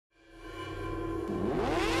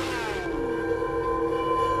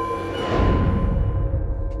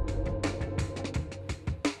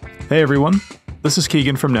Hey everyone, this is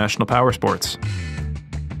Keegan from National Powersports.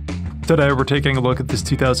 Today we're taking a look at this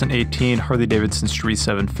 2018 Harley Davidson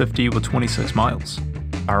XG750 with 26 miles.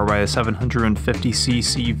 Powered by a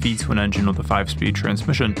 750cc V-twin engine with a 5-speed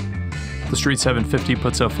transmission. The XG750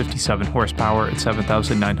 puts out 57 horsepower at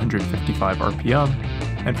 7,955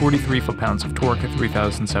 RPM and 43 foot-pounds of torque at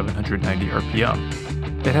 3,790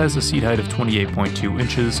 RPM. It has a seat height of 28.2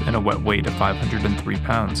 inches and a wet weight of 503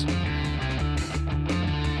 pounds.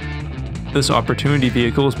 This opportunity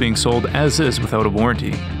vehicle is being sold as is without a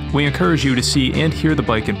warranty. We encourage you to see and hear the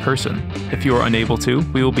bike in person. If you are unable to,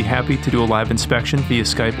 we will be happy to do a live inspection via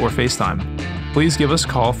Skype or FaceTime. Please give us a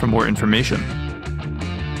call for more information.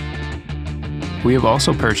 We have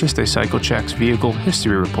also purchased a CycleCheck's vehicle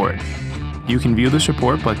history report. You can view this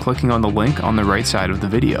report by clicking on the link on the right side of the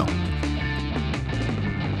video.